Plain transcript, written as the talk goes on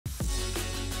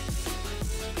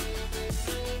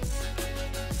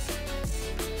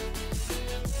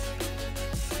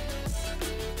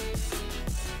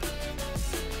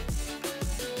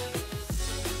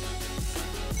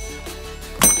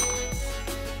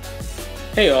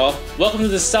Hey all, welcome to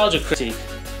Nostalgia Critique.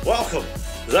 Welcome,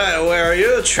 where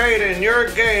you trade in your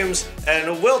games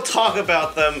and we'll talk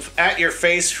about them at your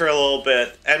face for a little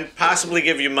bit and possibly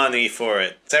give you money for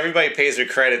it. So everybody pays with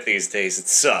credit these days, it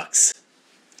sucks.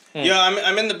 Yeah,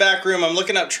 I'm in the back room, I'm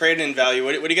looking up trade-in value.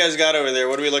 What do you guys got over there?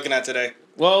 What are we looking at today?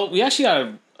 Well, we actually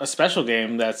got a special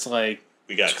game that's like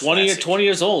We got 20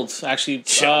 years old, actually,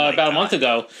 about a month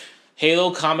ago.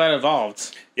 Halo Combat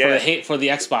Evolved. Yeah. For the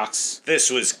Xbox. This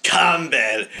was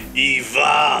Combat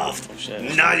Evolved. Oh,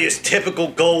 shit. Not your typical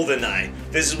GoldenEye.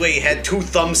 This is where you had two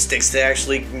thumbsticks to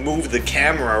actually move the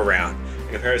camera around. In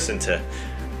comparison to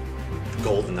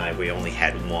GoldenEye, where you only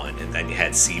had one, and then you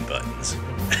had C buttons.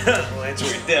 That's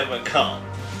radical.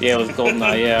 Yeah, with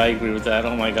GoldenEye, yeah, I agree with that.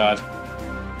 Oh my god.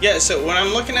 Yeah, so when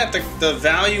I'm looking at the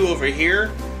value over here,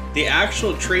 the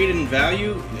actual trade-in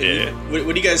value, Yeah. what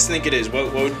do you guys think it is?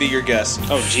 What would be your guess?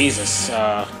 Oh, Jesus.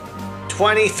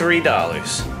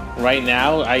 $23. Right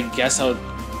now, I guess I would...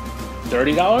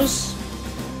 $30?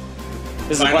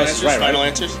 This is the Final price, answers? right? Final Right?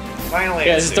 answers? Finally,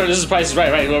 Yeah, this is the price is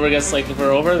right? Whoever gets, like, if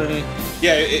we're over, then...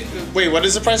 Yeah, wait, what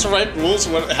is the price of right rules?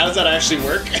 How does that actually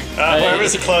work?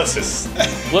 whoever's the closest.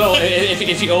 Well, if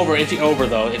you over the the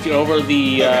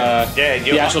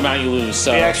actual amount you lose.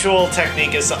 So The actual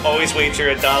technique is to always wager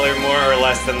 $1 more or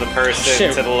less than the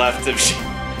person to the left of you,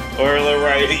 or the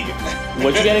right.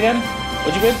 What'd you get again?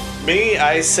 What'd you get? Me,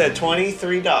 I said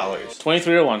 $23.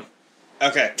 23 to 1.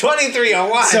 Okay. 23 on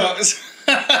one.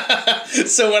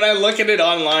 So when I look at it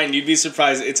online, you'd be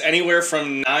surprised. It's anywhere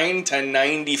from $9 to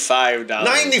 $95.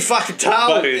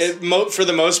 $95. For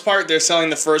the most part, they're selling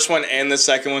the first one and the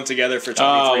second one together for $23.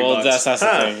 Oh, well, that's the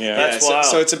thing. Yeah. That's wild.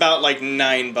 So it's about like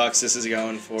 $9 this is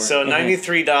going for. So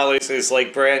 $93 is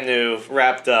like brand new,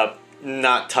 wrapped up,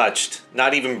 not touched,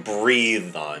 not even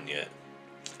breathed on yet.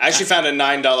 I actually found a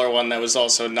 $9 one that was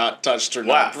also not touched or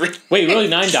not breathed. Wait, really?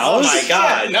 $9? Oh my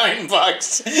god. Yeah,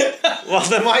 $9. Well,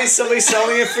 then why is somebody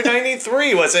selling it for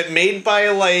 93? Was it made by,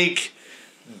 like,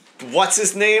 what's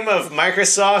his name of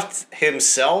Microsoft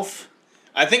himself?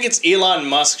 I think it's Elon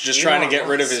Musk just trying to get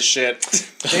rid of his shit.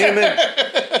 Damn it.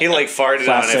 He, like, farted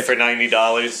on it for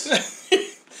 $90.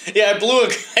 Yeah, I blew a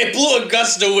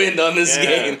gust of wind on this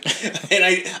game, and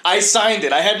I signed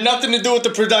it. I had nothing to do with the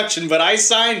production, but I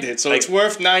signed it, so it's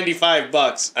worth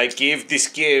 $95. I gave this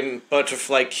game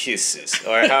butterfly kisses,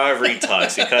 or however he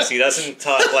talks, because he doesn't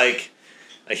talk like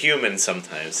a human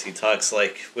sometimes. He talks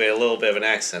like with a little bit of an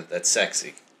accent that's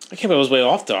sexy. I can't believe I was way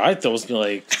off though. I thought it was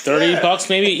like $30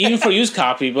 maybe, even for used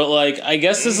copy. But like, I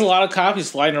guess there's a lot of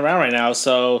copies flying around right now,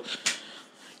 so.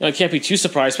 I can't be too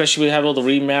surprised, especially we have all the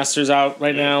remasters out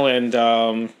right now, and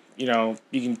you know,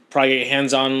 you can probably get your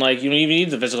hands on, like, you don't even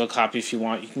need the physical copy if you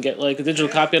want. You can get like a digital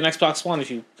copy on Xbox One if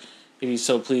you're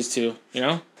so pleased to, you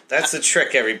know? That's the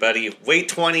trick, everybody. Wait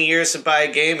 20 years to buy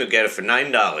a game, you'll get it for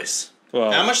 $9.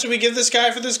 Well, How much did we give this guy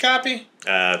for this copy?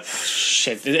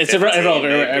 Shit, it's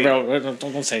irrelevant.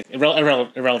 Don't say it.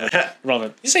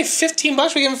 Irrelevant. You say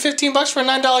 $15? We give him $15 for a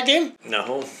 $9 game?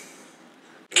 No.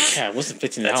 Yeah, it wasn't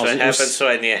 $15. That's what happens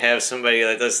when you have somebody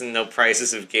that doesn't know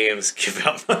prices of games give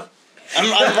out money. I'm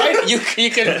right. You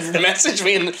could message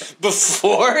me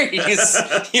before you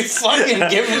fucking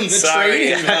give him the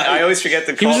Sorry, trade. I always forget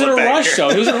to call He was in a rush, banker.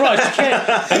 though. He was in a rush. You can't.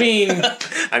 I mean,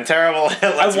 I'm terrible.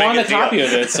 I want a copy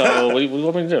of it. So what do you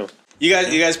want me to do? You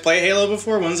guys play Halo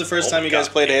before? When's the first time you guys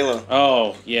played Halo?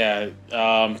 Oh yeah. Do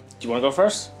you want to go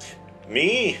first?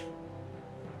 Me?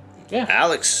 Yeah.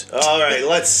 Alex. Alright,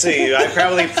 let's see. I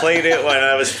probably played it when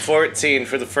I was 14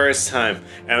 for the first time,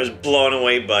 and I was blown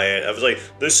away by it. I was like,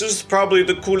 this is probably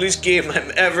the coolest game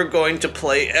I'm ever going to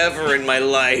play ever in my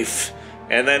life.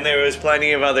 And then there was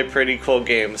plenty of other pretty cool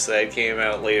games that came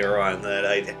out later on that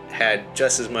I had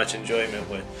just as much enjoyment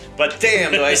with. But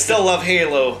damn, do I still love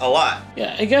Halo a lot.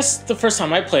 Yeah, I guess the first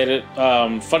time I played it,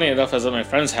 funny enough, I was at my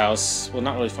friend's house. Well,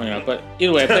 not really funny enough, but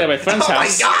either way, I played at my friend's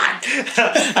house. Oh my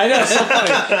god! I know, it's so funny.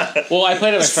 Well, I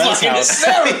played at my friend's house.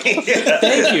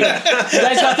 Thank you. You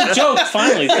guys got the joke,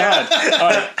 finally. God. All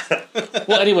right.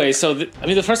 Well, anyway, so,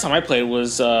 the first time I played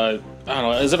was, I don't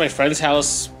know, I was at my friend's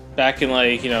house back in,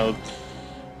 like, you know,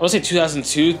 I would say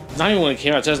 2002, not even when it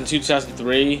came out, 2002,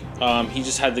 2003. He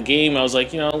just had the game. I was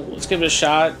like, you know, let's give it a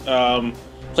shot.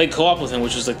 Played co-op with him,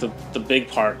 which was like the big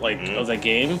part of that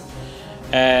game.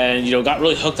 And, you know, got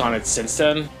really hooked on it since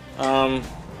then.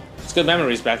 It's good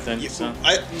memories back then. So.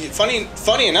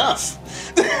 Funny enough,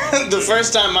 the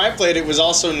first time I played it was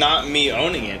also not me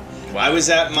owning it. Wow. I was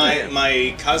at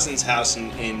my cousin's house in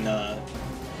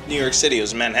New York City. It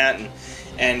was Manhattan.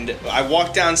 And I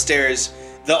walked downstairs.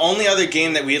 The only other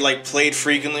game that we like played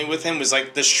frequently with him was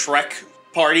like the Shrek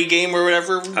party game or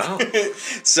whatever. Oh.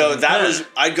 So that was,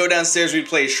 I'd go downstairs, we'd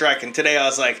play Shrek, and today I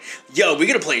was like, yo, we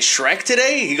gonna play Shrek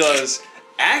today? He goes,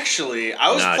 actually,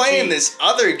 I was playing this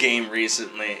other game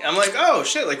recently. I'm like, oh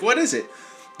shit, like what is it?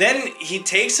 Then he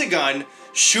takes a gun,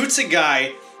 shoots a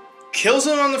guy, kills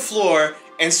him on the floor,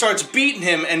 and starts beating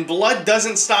him, and blood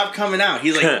doesn't stop coming out.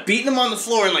 He's like beating him on the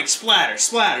floor and like splatter,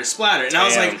 splatter, splatter. And I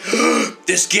was like,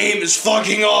 this game is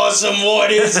fucking awesome. What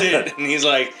is it? And he's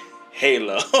like,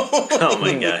 Halo. Oh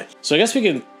my god. So I guess we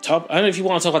can talk. I don't know if you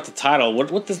want to talk about the title.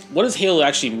 What does Halo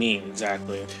actually mean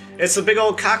exactly? It's a big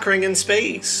old cock ring in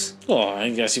space. Well, I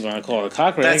guess you want to call it a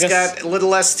cock ring. That's got little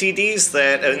STDs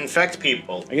that infect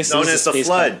people. I guess known as the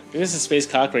Flood. I guess it's a space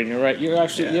cock ring. You're right. You're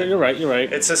actually you're right. You're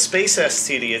right. It's a space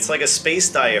STD. It's like a space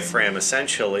diaphragm,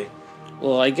 essentially.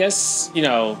 Well, I guess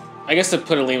I guess to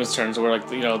put it in layman's terms, or like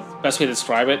best way to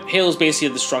describe it, Halo is basically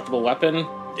a destructible weapon.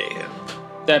 Yeah.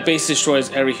 That basically destroys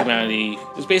every humanity.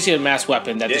 It's basically a mass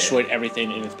weapon that destroyed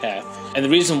everything in its path. And the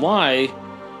reason why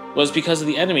was because of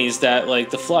the enemies that,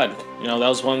 like, the Flood. That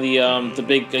was one of the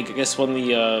big, I guess, one of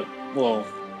the,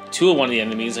 two of one of the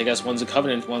enemies. I guess one's the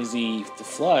Covenant, one's the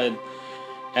Flood.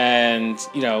 And,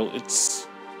 it's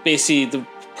basically the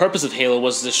purpose of Halo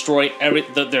was to destroy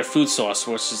their food source,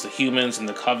 which is the humans and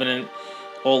the Covenant,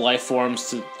 all life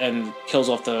forms, and kills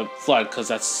off the Flood, because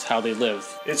that's how they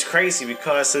live. It's crazy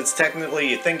because it's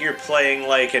technically, you think you're playing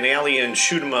like an alien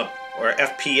shoot 'em up or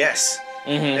FPS.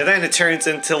 And then it turns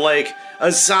into like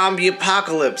a zombie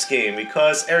apocalypse game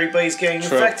because everybody's getting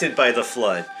infected by the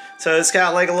Flood. So it's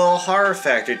got like a little horror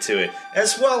factor to it,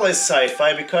 as well as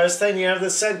sci-fi, because then you have the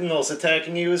Sentinels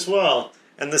attacking you as well.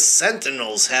 And the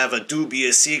Sentinels have a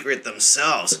dubious secret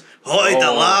themselves. Hoy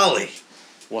the lolly!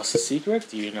 What's the secret?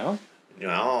 Do you know?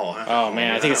 No. Oh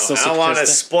man, I think it's still. I don't want to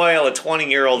spoil a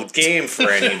 20-year-old game for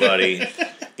anybody.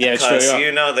 Yeah, because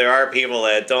there are people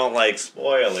that don't like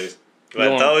spoilers,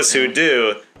 but those who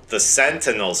do, the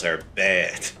Sentinels are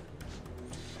bad.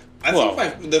 I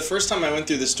think the first time I went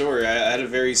through the story, I had a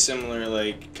very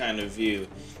similar kind of view.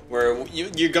 Where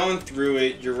you're going through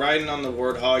it, you're riding on the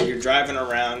Warthog, you're driving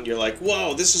around, you're like,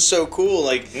 whoa, this is so cool,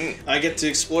 I get to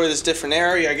explore this different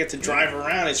area, I get to drive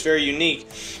around, it's very unique.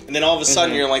 And then all of a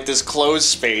sudden you're in like this closed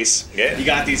space, you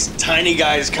got these tiny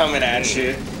guys coming at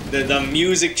you, the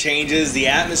music changes, the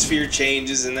atmosphere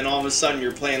changes, and then all of a sudden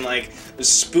you're playing like a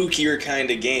spookier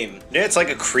kind of game. Yeah, it's like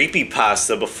a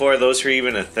creepypasta before those were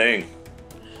even a thing.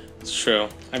 It's true.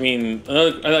 I mean,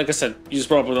 like I said, you just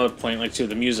brought up another point,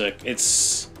 the music.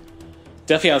 It's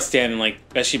definitely outstanding,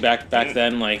 especially back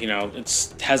then,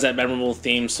 it has that memorable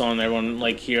theme song that everyone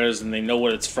hears and they know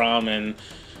what it's from, and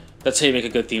that's how you make a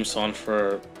good theme song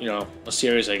for a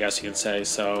series, I guess you can say.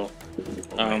 So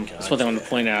that's one thing I want to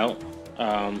point out.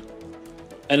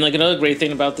 And another great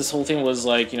thing about this whole thing was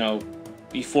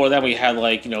before that we had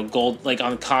gold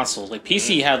on consoles,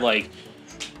 PC had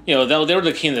they were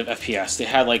the king of FPS. They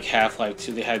had Half-Life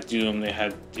 2, they had Doom, they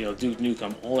had Duke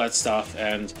Nukem, all that stuff.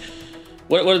 And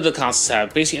what did the consoles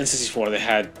have? Basically, N64, they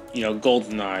had,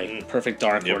 GoldenEye, Perfect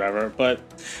Dark, or whatever, but...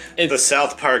 the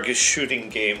South Park shooting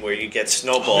game where you get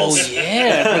snowballs. Oh,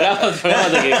 yeah! I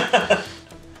forgot the game.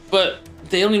 But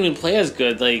they don't even play as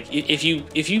good. If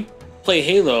you play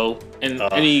Halo, and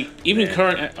even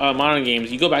current modern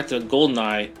games, you go back to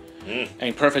GoldenEye,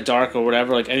 and Perfect Dark, or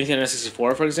whatever, anything on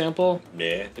N64, for example,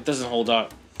 it doesn't hold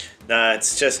up. Nah,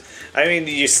 it's just... I mean,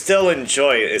 you still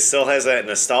enjoy it. It still has that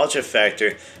nostalgia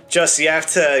factor. Just, you have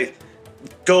to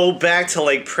go back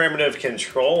to, primitive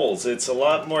controls. It's a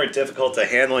lot more difficult to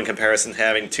handle in comparison to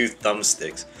having two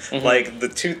thumbsticks. The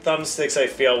two thumbsticks, I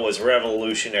feel, was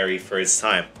revolutionary for its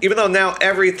time. Even though now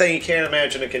everything, you can't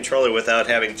imagine a controller without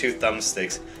having two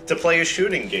thumbsticks to play a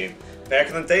shooting game. Back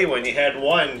in the day, when you had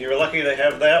one, you were lucky to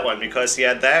have that one because you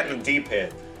had that and a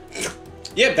D-pad.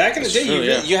 Yeah, back in the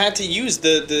day, you had to use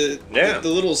the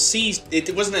little C.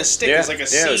 It wasn't a stick; it was like a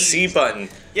C. Yeah, a C button.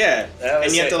 Yeah,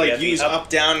 and you have to use up,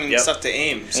 down, and stuff to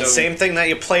aim. So the same thing that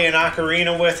you play an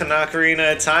ocarina with, an ocarina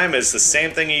at a time, is the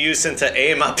same thing you use to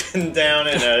aim up and down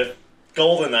in a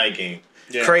GoldenEye game.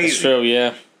 Yeah, crazy. That's true,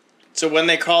 yeah. So when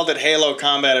they called it Halo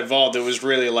Combat Evolved, it was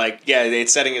really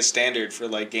it's setting a standard for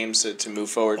games to move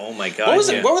forward. Oh my god! What was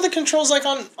it? What were the controls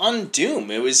on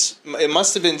Doom? It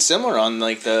must have been similar on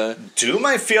the Doom.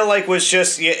 I feel was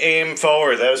just you aim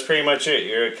forward. That was pretty much it.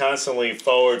 You're constantly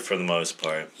forward for the most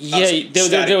part. Yeah,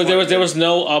 there was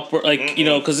no upward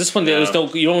because this one there was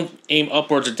no, you don't aim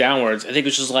upwards or downwards. I think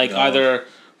it's just either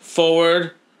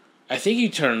forward. I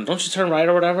think don't you turn right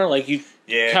or whatever?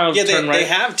 They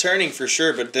have turning for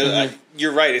sure, but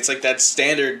you're right. It's that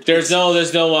standard. There's no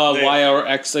Y or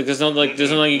X. There's no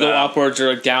you go upwards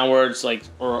or downwards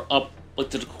or up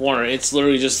to the corner. It's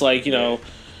literally just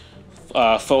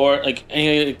forward, like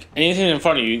anything in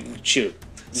front of you, shoot.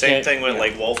 Same thing with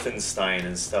like Wolfenstein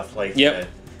and stuff like that.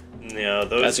 You know,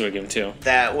 that's a good game too.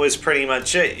 That was pretty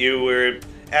much it. You were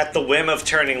at the whim of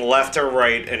turning left or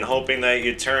right and hoping that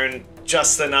you turn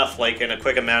just enough, like in a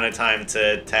quick amount of time,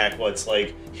 to attack what's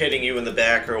like hitting you in the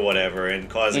back or whatever and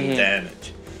causing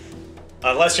damage.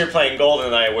 Unless you're playing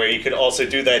GoldenEye, where you could also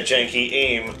do that janky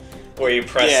aim where you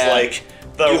press like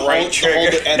the right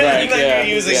trigger and then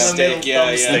you're using the middle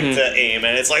thumbstick to aim,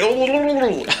 and it's like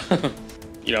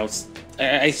you know,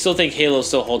 I still think Halo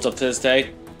still holds up to this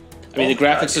day. I mean, the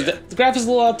graphics are the graphics are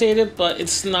a little outdated, but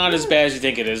it's not as bad as you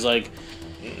think it is. Like,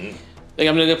 like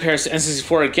I'm gonna compare it to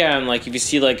N64 again. Like, if you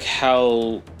see like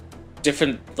how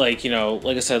different, like, you know,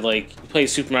 like I said, like you play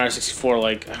Super Mario 64,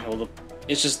 like I don't know,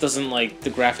 it just doesn't, like,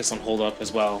 the graphics don't hold up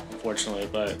as well, unfortunately.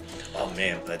 But oh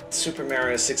man, but Super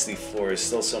Mario 64 is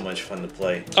still so much fun to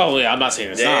play. Oh yeah, I'm not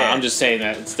saying it's not. I'm just saying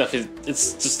that stuff is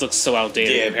just looks so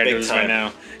outdated compared to this right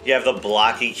now. You have the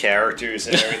blocky characters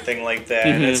and everything like that,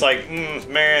 and it's like,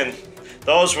 man,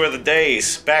 those were the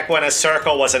days back when a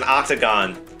circle was an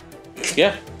octagon.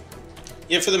 Yeah.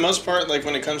 Yeah, for the most part, like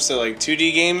when it comes to like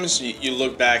 2D games, you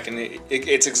look back and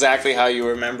it's exactly how you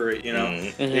remember it. You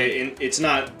know, it's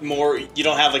not more. You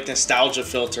don't have like nostalgia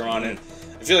filter on it.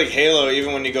 I feel like Halo,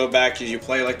 even when you go back and you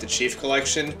play like the Chief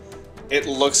Collection, it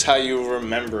looks how you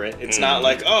remember it. It's not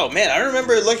like, oh man, I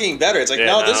remember it looking better. It's like,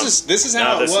 no, this is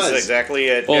how it was. This is exactly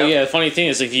it. Well, yeah. The funny thing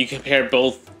is, like, if you compare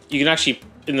both, you can actually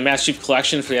in the Master Chief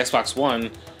Collection for the Xbox One,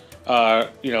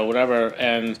 you know, whatever,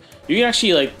 and you can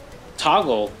actually like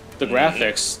toggle the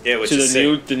graphics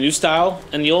to the new style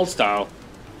and the old style,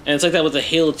 and it's like that with the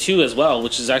Halo 2 as well,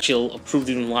 which is actually improved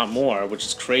even a lot more, which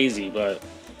is crazy. But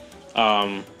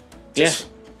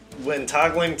when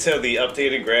toggling to the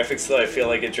updated graphics, though, I feel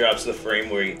like it drops the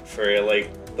frame rate for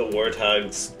like the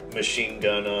Warthog's machine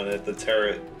gun on it, the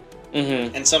turret.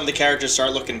 And some of the characters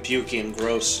start looking pukey and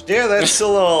gross. Yeah, that's a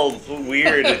little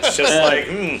weird. It's just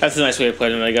like, that's a nice way to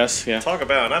put it, I guess. Yeah. Talk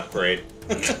about an upgrade.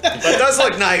 But it does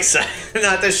look nice.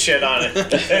 Not the shit on it.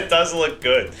 It does look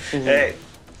good. Hey.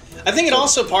 I think it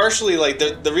also partially, like,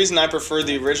 the reason I prefer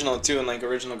the original too and like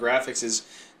original graphics is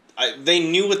they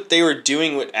knew what they were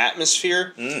doing with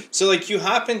atmosphere. So like you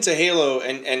hop into Halo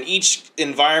and each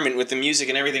environment with the music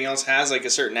and everything else has like a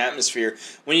certain atmosphere.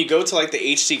 When you go to like the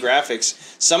HD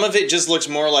graphics, some of it just looks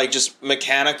more like just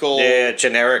mechanical. Yeah,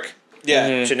 generic.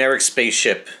 Yeah. Generic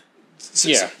spaceship.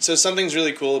 So something's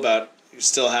really cool about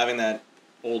still having that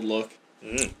old look.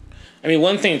 I mean,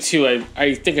 one thing too,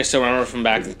 I think I still remember from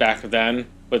back then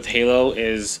with Halo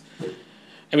is,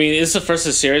 I mean, it's the first of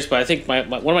the series, but I think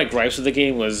one of my gripes with the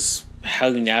game was how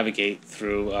you navigate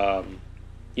through,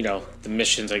 you know, the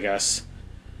missions. I guess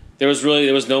there was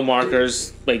no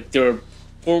markers. Like there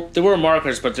were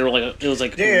markers, but there were like it was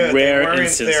like rare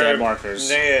instances that had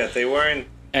markers. Yeah, they weren't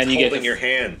holding your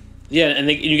hand. Yeah,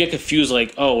 and you get confused,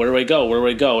 like, oh, where do I go? Where do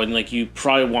I go? And, like, you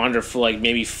probably wander for, like,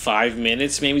 maybe 5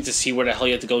 minutes, maybe, to see where the hell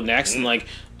you have to go next. And, like,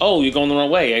 oh, you're going the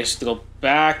wrong way. I used to go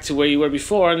back to where you were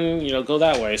before and, you know, go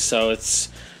that way. So it's...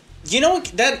 You know,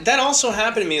 that also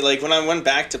happened to me, like, when I went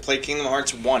back to play Kingdom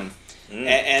Hearts 1.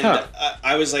 And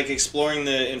I was, like, exploring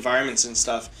the environments and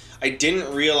stuff. I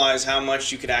didn't realize how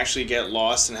much you could actually get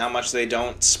lost and how much they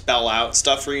don't spell out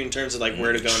stuff for you in terms of, like,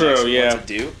 where to go next and what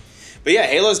to do. But yeah,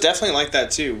 Halo's definitely like that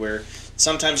too, where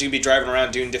sometimes you can be driving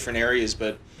around doing different areas,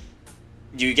 but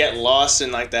you get lost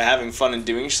in like the having fun and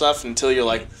doing stuff until you're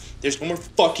like, there's no more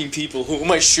fucking people. Who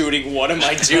am I shooting? What am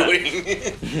I doing?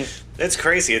 It's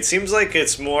crazy. It seems like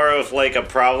it's more of like a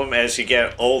problem as you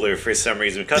get older for some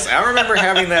reason. Because I remember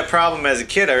having that problem as a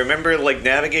kid. I remember like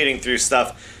navigating through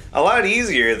stuff a lot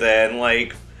easier than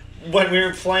like when we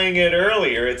were playing it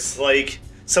earlier. It's like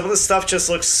some of the stuff just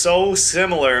looks so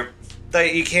similar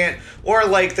that you can't, or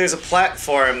like there's a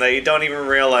platform that you don't even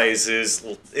realize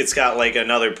it's got like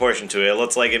another portion to it. It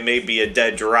looks like it may be a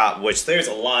dead drop, which there's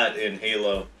a lot in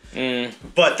Halo.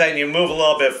 But then you move a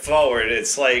little bit forward,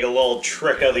 it's like a little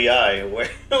trick of the eye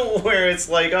where it's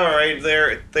like, all right,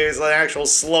 there's an actual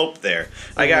slope there.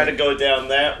 I got to go down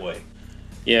that way.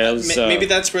 Yeah, it was, maybe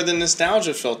that's where the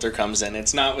nostalgia filter comes in.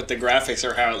 It's not with the graphics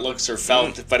or how it looks or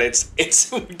felt, but it's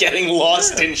getting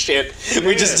lost in shit.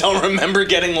 We just don't remember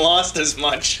getting lost as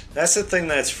much. That's the thing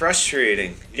that's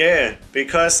frustrating. Yeah,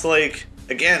 because like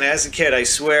again, as a kid, I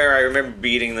swear I remember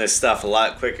beating this stuff a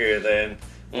lot quicker than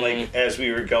like as we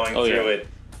were going through it,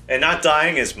 and not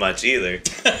dying as much either.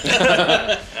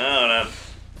 I don't know.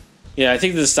 Yeah, I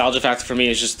think the nostalgia factor for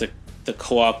me is just the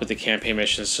co-op with the campaign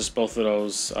missions. Just both of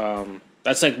those.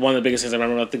 That's like one of the biggest things I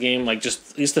remember about the game. Like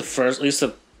just at least the first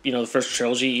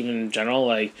trilogy, even in general.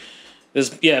 Like there's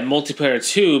multiplayer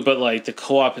too, but like the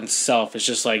co-op itself is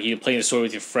just like you playing the story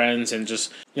with your friends and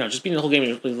just just being the whole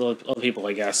game with other people.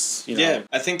 I guess. Yeah,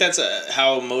 I think that's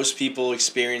how most people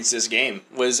experience this game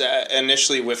was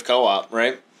initially with co-op,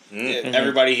 right? Mm-hmm.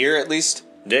 Everybody here, at least.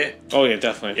 Yeah. Oh yeah,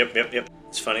 definitely. Yep.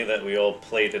 It's funny that we all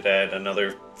played it at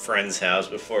another friend's house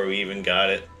before we even got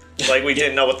it. Like we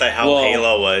didn't know what the hell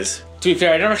Halo was. To be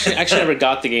fair, I never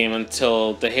got the game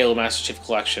until the Halo Master Chief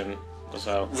Collection.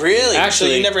 So really, actually,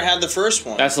 so you never had the first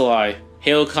one. That's a lie.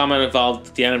 Halo Combat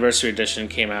Evolved, the Anniversary Edition,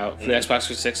 came out for the Xbox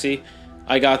 360.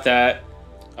 I got that.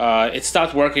 It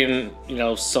stopped working.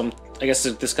 I guess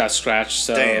this got scratched,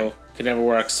 so it could never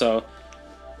work. So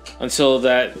until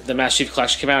the Master Chief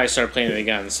Collection came out, I started playing it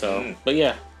again. So, but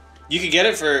yeah. You could get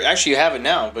it for actually you have it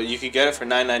now, but you could get it for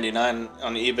 $9.99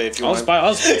 on eBay if you want.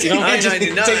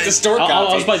 $9.99. Take the store copy.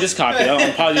 I'll buy this copy.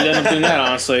 I'll probably end up doing that,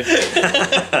 honestly.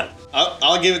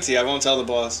 I'll give it to you. I won't tell the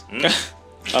boss.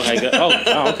 Okay, good.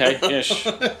 Oh, okay. Ish.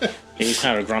 Yeah, he's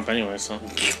kind of a grump anyway. So,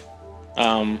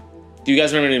 do you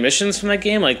guys remember any missions from that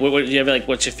game? Like, what do you have? Like,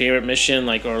 what's your favorite mission?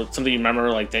 Like, or something you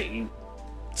remember like that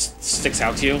sticks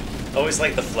out to you? Always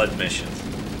like the flood missions.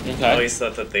 Okay. I always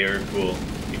thought that they were cool.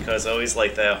 Because I always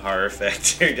like that horror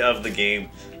factor of the game.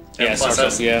 And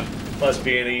plus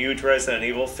being a huge Resident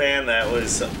Evil fan, that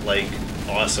was like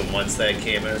awesome once that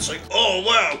came in. It's like, oh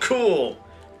wow, cool!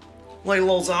 Like a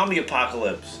little zombie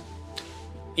apocalypse.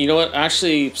 You know what?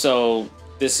 Actually, so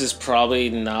this is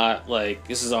probably not like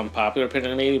this is unpopular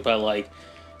opinion maybe, but like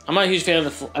I'm not a huge fan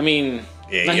of the. I'm not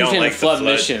a huge fan of the flood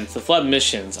missions. The flood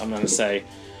missions, I'm gonna say,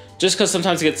 just because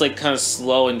sometimes it gets like kind of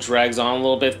slow and drags on a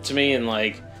little bit to me, and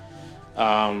like.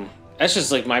 That's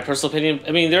just like my personal opinion.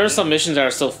 I mean, there are some missions that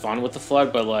are still fun with the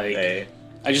flood, but like,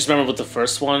 I just remember with the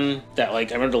first one that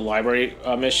like I remember the library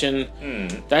mission.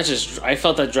 That just I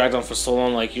felt that dragged on for so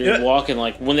long. Like you're walking,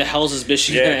 like when the hell is this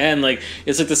mission gonna end? Like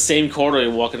it's like the same corridor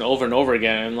you're walking over and over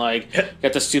again, and like you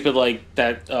got the stupid like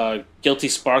that guilty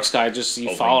Sparks guy just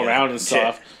you follow around and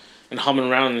stuff and humming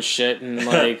around and shit and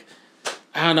like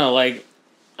I don't know like.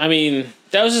 I mean,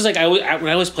 that was just like when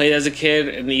I was played as a kid,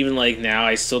 and even like now,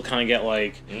 I still kind of get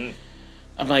like,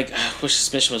 I'm like, I wish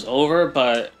this mission was over.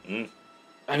 But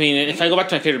I mean, if I go back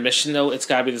to my favorite mission though, it's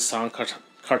gotta be the Silent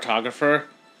Cartographer.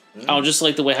 I just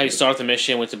like the way how you start the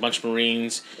mission with a bunch of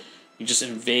Marines. You just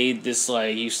invade this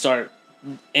like you start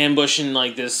ambushing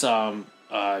like this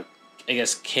I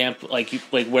guess camp like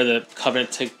where the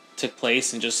Covenant took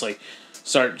place, and just like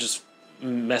start just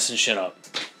messing shit up.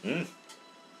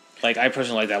 Like, I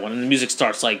personally like that one. And the music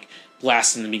starts, like,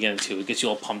 blasting in the beginning, too. It gets you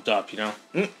all pumped up,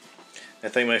 I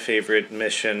think my favorite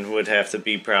mission would have to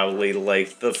be probably,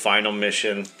 like, the final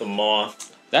mission, the Maw.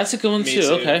 That's a good one, too.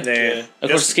 Okay. Yeah. Of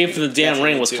course, Escape from the Damn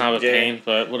Ring was kind of a pain,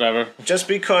 but whatever. Just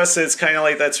because it's kind of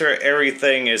like that's where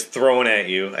everything is thrown at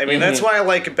you. I mean, that's what I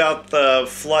like about the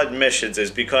flood missions,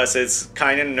 is because it's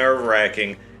kind of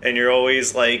nerve-wracking, and you're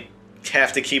always, like,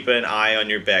 have to keep an eye on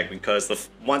your back, because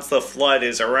once the flood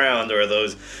is around, or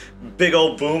those big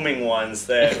old booming ones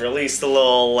that release the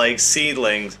little like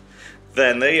seedlings,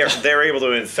 then they're able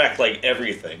to infect like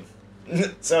everything.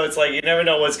 So it's like you never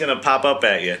know what's gonna pop up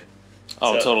at you.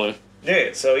 Oh, totally. Yeah.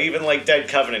 So even like Dead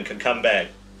Covenant could come back.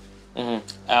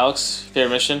 Alex,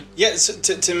 favorite mission? Yeah. So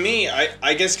to me,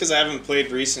 I guess because I haven't played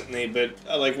recently, but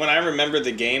like when I remember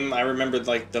the game, I remembered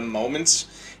like the moments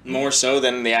more so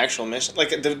than the actual mission. Like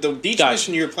the beach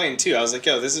mission you were playing too. I was like,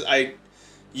 yo, I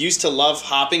used to love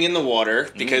hopping in the water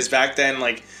because back then,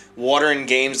 like, water in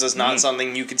games was not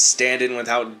something you could stand in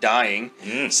without dying.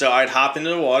 So I'd hop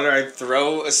into the water, I'd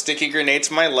throw a sticky grenade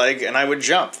to my leg, and I would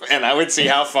jump, and I would see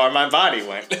how far my body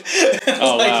went.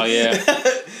 Oh, like, wow, yeah.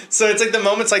 So it's like the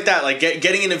moments like that, like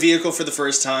getting in a vehicle for the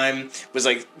first time was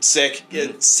like sick.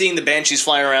 Seeing the Banshees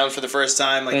fly around for the first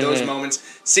time, like those moments.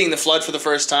 Seeing the flood for the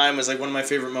first time was like one of my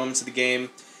favorite moments of the game.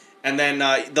 And then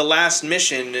the last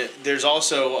mission, there's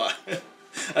also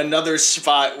another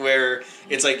spot where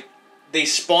it's like they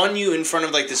spawn you in front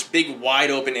of like this big wide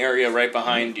open area right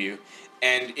behind you,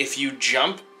 and if you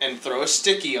jump and throw a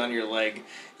sticky on your leg,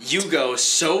 you go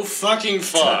so fucking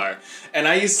far. And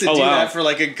I used to do that for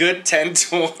like a good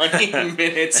 10-20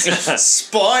 minutes.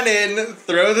 Spawn in,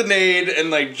 throw the nade, and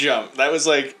like jump. That was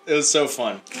like, it was so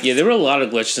fun. Yeah, there were a lot of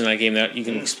glitches in that game that you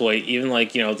can exploit. Even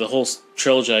like, the whole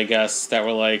trilogy, I guess, that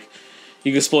were like,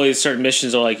 you can exploit certain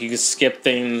missions, or like you can skip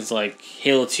things. Like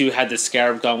Halo 2 had the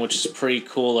Scarab gun, which is pretty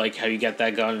cool. Like how you get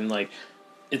that gun, and like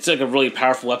it's like a really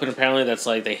powerful weapon. Apparently, that's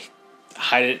like they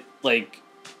hide it like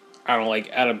I don't know, like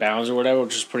out of bounds or whatever,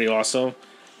 which is pretty awesome.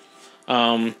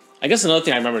 I guess another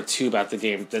thing I remember too about the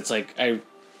game that's like I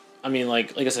mean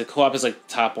like I said, co-op is like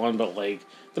the top one, but like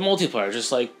the multiplayer,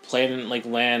 just like playing like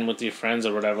LAN with your friends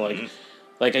or whatever, like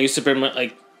like I used to bring my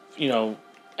I know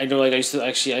like I used to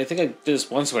actually I think I did this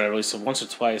once or whatever, at least once or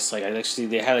twice. Like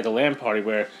they had like a LAN party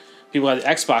where people had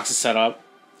Xboxes set up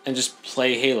and just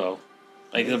play Halo,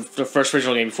 like the first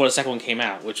original game before the second one came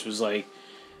out, which was like.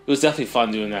 It was definitely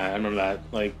fun doing that. I remember that.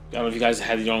 Like, I don't know if you guys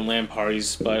had your own LAN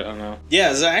parties, but I don't know. Yeah,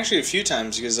 there's actually a few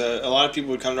times because a lot of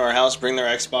people would come to our house, bring their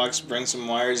Xbox, bring some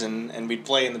wires, and we'd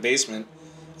play in the basement.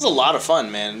 It was a lot of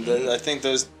fun, man. I think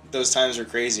those times were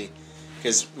crazy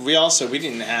because we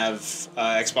didn't have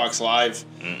Xbox Live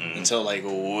until like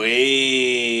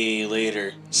way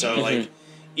later. So like,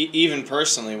 even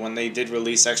personally, when they did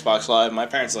release Xbox Live, my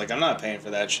parents were like, I'm not paying for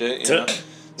that shit. You know?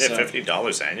 Yeah,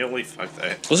 $50 annually? Fuck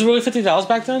that. Was it really $50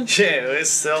 back then? Yeah, it was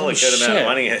still a good amount of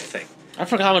money, I think. I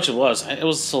forgot how much it was. It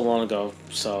was so long ago,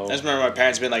 so... I just remember my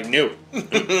parents being like, no.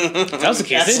 That was the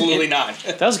case. Absolutely not.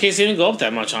 That was the case. They didn't go up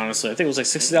that much, honestly. I think it was like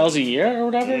 $60 a year or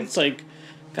whatever. It's like,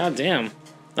 goddamn.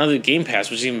 Now the Game Pass,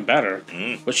 which is even better.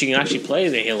 But you can actually play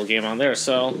the Halo game on there,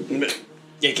 so...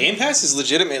 Yeah, Game Pass is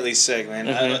legitimately sick, man.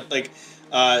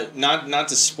 Not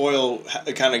to spoil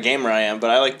the kind of gamer I am, but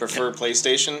I like prefer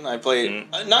PlayStation. I play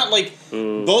not like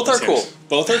both are cool.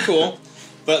 Both are cool,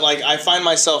 but like I find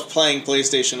myself playing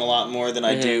PlayStation a lot more than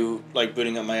I do like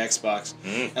booting up my Xbox.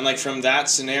 And like from that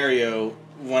scenario,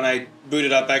 when I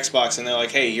booted up Xbox and they're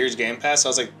like, "Hey, here's Game Pass," I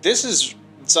was like, "This is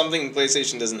something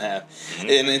PlayStation doesn't have,"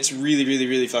 and it's really, really,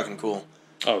 really fucking cool.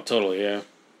 Oh, totally, yeah.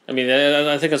 I mean,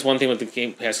 I think that's one thing with the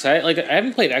Game Pass. I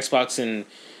haven't played Xbox in.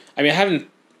 I mean, I haven't.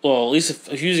 Well, at least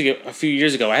a few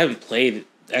years ago, I haven't played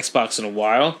Xbox in a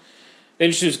while.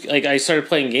 Then like I started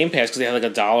playing Game Pass because they had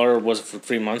like $1 was for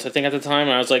 3 months, I think, at the time.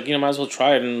 And I was like, might as well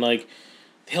try it. And like,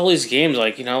 all these games,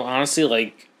 like honestly,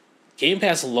 like Game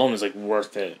Pass alone is like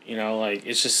worth it. Like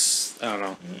it's just I don't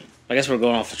know. I guess we're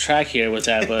going off the track here with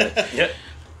that, but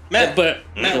Matt,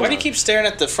 why do you keep staring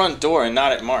at the front door and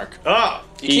not at Mark? Oh,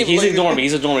 he's ignoring me.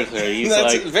 He's ignoring me clearly.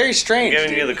 That's like, very strange.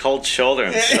 Giving me the cold shoulder.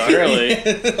 I'm sorry. Really?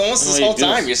 Almost this whole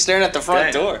time, you're staring at the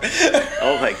front door.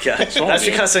 Oh my god. That's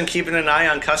because I'm keeping an eye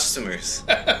on customers.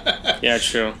 Yeah,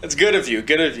 true. It's good of you.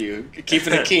 Good of you.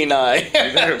 Keeping a keen eye. You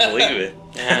better believe it.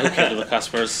 Yeah, who cares with the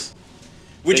customers?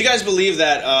 Would you guys believe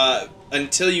that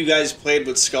until you guys played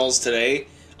with Skulls today,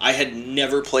 I had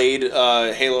never played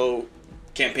Halo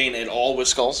campaign at all with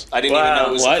Skulls? I didn't even know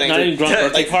it was a thing. Not even Grunt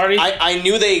Birthday Party? I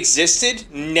knew they existed,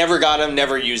 never got them,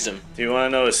 never used them. Do you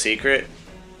want to know a secret?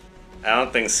 I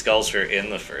don't think Skulls were in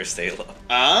the first Halo.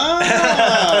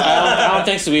 I don't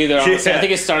think so either, honestly. Yeah. I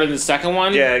think it started in the second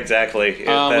one. Yeah, exactly.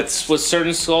 With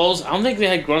certain Skulls. I don't think they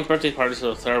had Grunt Birthday Party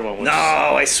till the third one. No,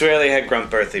 I swear they had Grunt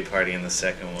Birthday Party in the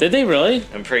second one. Did they really?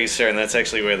 I'm pretty certain that's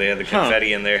actually where they had the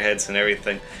confetti in their heads and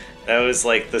everything. That was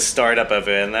like the startup of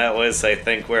it, and that was, I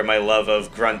think, where my love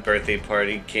of Grunt Birthday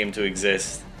Party came to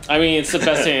exist. I mean, it's the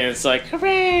best thing. It's like,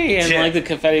 hooray! And like the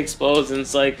confetti explodes, and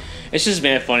it's like, it's just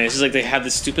mad funny. It's just like they have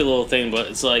this stupid little thing, but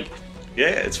it's like, yeah,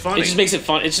 it's funny. It just makes it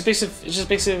fun. It just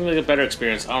makes it like a better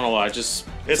experience. I don't know why. It's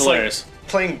hilarious. Like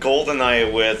playing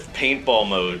GoldenEye with paintball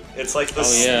mode. It's like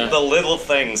the little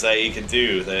things that you can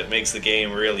do that makes the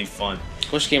game really fun.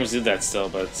 I wish games did that still,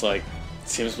 but it's like.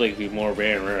 Seems like it'd be more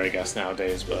rare and rare, I guess,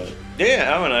 nowadays. But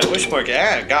yeah, I don't know. I wish more.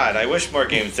 God, I wish more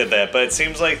games did that. But it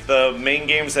seems like the main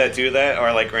games that do that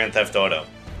are like Grand Theft Auto.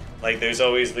 Like there's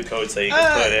always the codes that you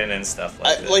can put in and stuff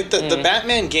like that. Like the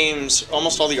Batman games,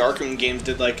 almost all the Arkham games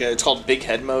did like it's called Big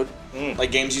Head mode.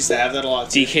 Like games used to have that a lot.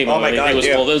 Too. DK mode. Oh my god, it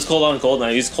was called on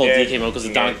GoldenEye. It was called DK mode because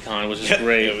of Donkey Kong, which is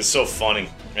great. It was so funny.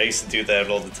 I used to do that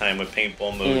all the time with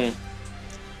paintball mode.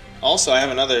 Also, I have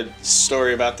another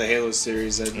story about the Halo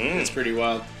series that it's pretty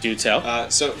wild. Do tell.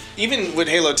 So even with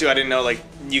Halo 2, I didn't know like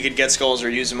you could get skulls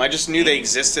or use them. I just knew they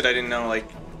existed. I didn't know like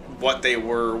what they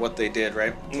were, what they did,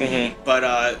 right?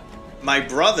 But my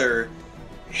brother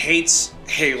hates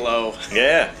Halo.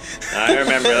 Yeah, I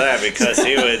remember that because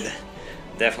he would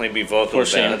definitely be vocal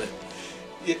about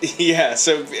it. Yeah,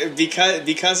 so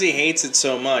because he hates it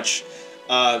so much,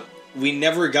 we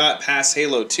never got past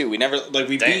Halo 2. We never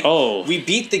we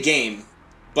beat the game,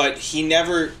 but he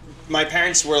never. My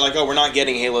parents were like, "Oh, we're not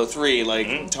getting Halo 3.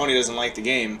 Like Tony doesn't like the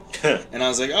game," and I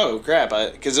was like, "Oh crap!"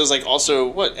 Because it was like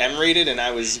also M-rated, and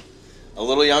I was a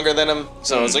little younger than him,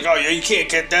 so I was like, "Oh yeah, you can't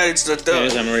get that. It's the It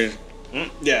is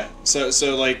M-rated. Yeah.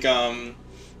 So like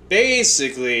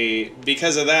basically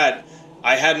because of that,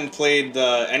 I hadn't played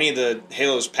any of the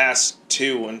Halos past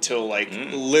 2 until like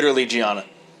literally Gianna.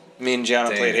 Me and Gianna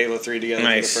played Halo 3 together for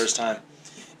the first time.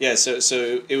 Yeah, so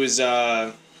it was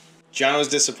Gianna was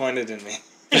disappointed in me.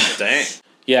 Dang.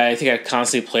 Yeah, I think I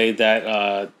constantly played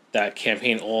that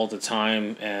campaign all the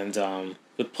time, and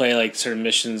would play like certain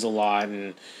missions a lot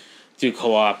and do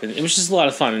co-op, and it was just a lot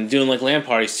of fun, and doing like LAN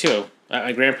parties too. at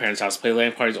my grandparents' house, play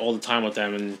LAN parties all the time with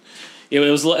them, and it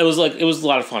was a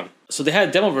lot of fun. So they had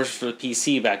a demo version for the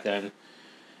PC back then,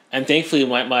 and thankfully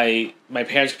my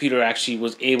parents' computer actually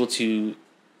was able to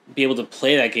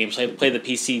play that game. So I played the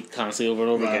PC constantly over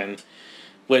and over again,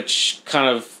 which kind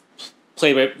of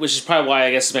which is probably why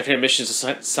I guess my favorite mission is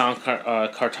to sound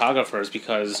cartographers,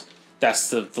 because that's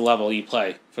the level you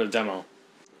play for the demo.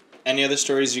 Any other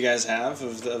stories you guys have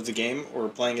of the game or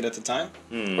playing it at the time?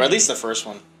 Or at least the first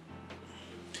one?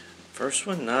 First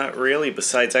one, not really,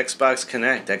 besides Xbox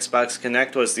Connect. Xbox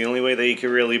Connect was the only way that you could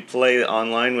really play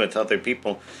online with other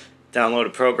people. Download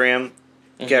a program,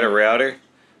 get a router,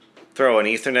 throw an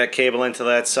Ethernet cable into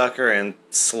that sucker, and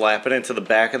slap it into the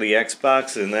back of the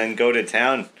Xbox, and then go to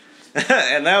town.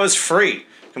 And that was free.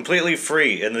 Completely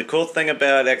free. And the cool thing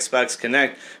about Xbox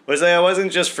Connect was that it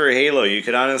wasn't just for Halo. You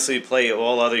could honestly play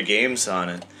all other games on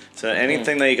it. So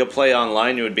anything that you could play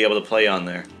online, you would be able to play on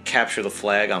there. Capture the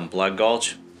Flag on Blood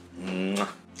Gulch.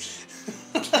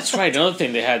 That's right. Another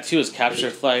thing they had too is Capture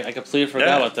the Flag. I completely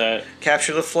forgot about that.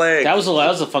 Capture the Flag. That was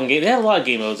a fun game. They had a lot of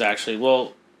game modes actually.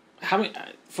 Well, how many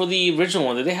for the original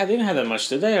one? They didn't have that much,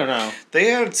 did they, or no? They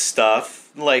had stuff.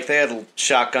 Like, they had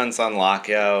shotguns on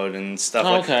lockout and stuff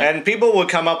like that. And people would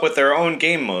come up with their own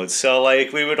game modes. So,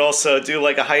 like, we would also do,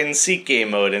 like, a hide-and-seek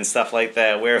game mode and stuff like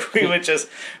that, where we would just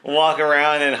walk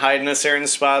around and hide in a certain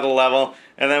spot of the level,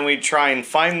 and then we'd try and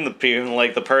find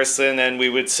the person, and we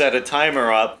would set a timer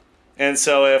up. And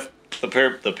so if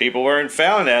the people weren't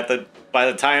found by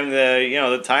the time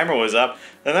the timer was up,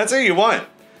 then that's it, you won.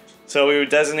 So we would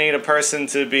designate a person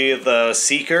to be the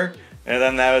seeker, and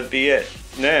then that would be it.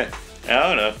 Nah. I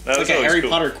don't know. That was like a Harry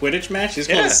Potter Quidditch match? He's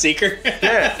called Seeker?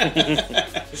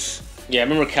 Yeah. Yeah, I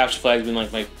remember Capture Flag being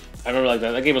like I remember like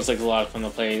that. That game was like a lot of fun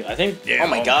to play. I think... Yeah, oh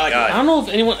my god. I don't know if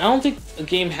anyone... I don't think a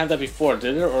game had that before,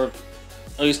 did it? Or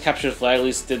at least Capture the Flag at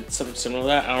least did something similar to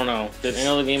that? I don't know. Did any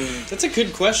other game... That's a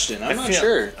good question. I'm not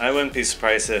sure. I wouldn't be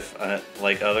surprised if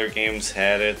like other games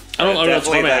had it. I don't know.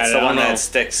 Definitely that's the one that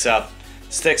sticks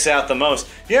out the most.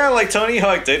 Yeah, like Tony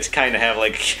Hawk did kind of have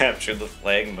like a Capture the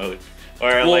Flag mode.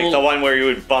 Or like the one where you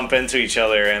would bump into each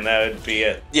other and that would be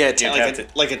it. Yeah,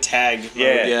 like a tag mode,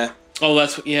 yeah. Oh,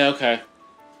 okay.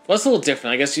 Well, that's a little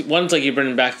different. I guess one's like you bring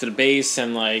them back to the base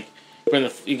and like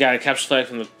you gotta capture the flag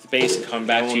from the base and come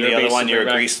back to your base. The other one, you're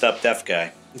a greased up deaf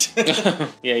guy.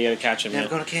 Yeah, you gotta catch him. You're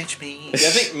gonna catch me. Yeah, I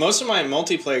think most of my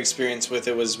multiplayer experience with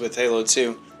it was with Halo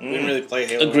 2. We didn't really play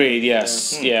Halo. Agreed.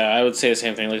 Yes. Yeah, I would say the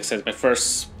same thing. Like I said, my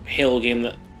first Halo game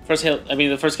the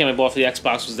first game I bought for the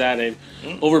Xbox was that. I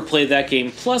overplayed that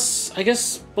game. Plus, I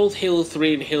guess both Halo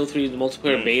 3 and Halo 3 the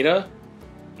multiplayer beta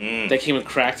that came with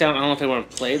Crackdown. I don't know if anyone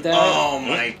played that. Oh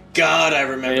my god, I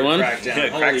remember Crackdown. Yeah,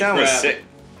 Crackdown was sick.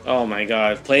 Oh my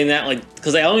god, playing that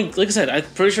because like I said, I'm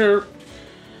pretty sure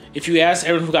if you ask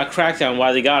everyone who got Crackdown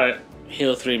why they got it,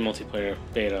 Halo 3 multiplayer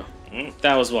beta.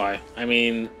 That was why. I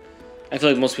mean, I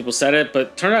feel like most people said it,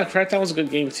 but turned out Crackdown was a good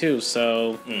game too.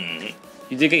 So.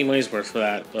 You did get your money's worth for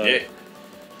that, but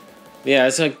yeah,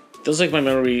 it's like that was like my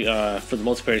memory for the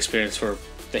multiplayer experience for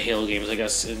the Halo games, I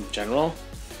guess in general.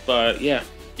 But yeah,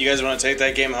 you guys want to take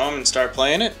that game home and start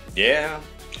playing it? Yeah,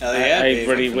 hell yeah! I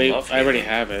already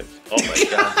have it. Oh my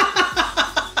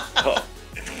god!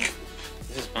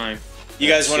 This is fine. You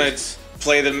guys want to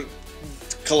play the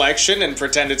collection and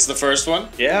pretend it's the first one?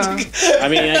 Yeah. I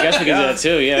mean, I guess we can do that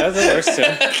too. Yeah, that works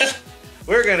too.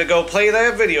 We're gonna go play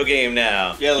that video game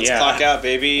now. Yeah, let's clock out,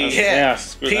 baby. Yeah.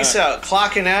 Peace out.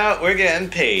 Clocking out. We're getting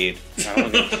paid.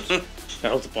 I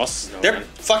hope the bosses know. They're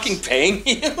fucking paying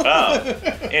you. Oh,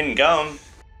 in gum.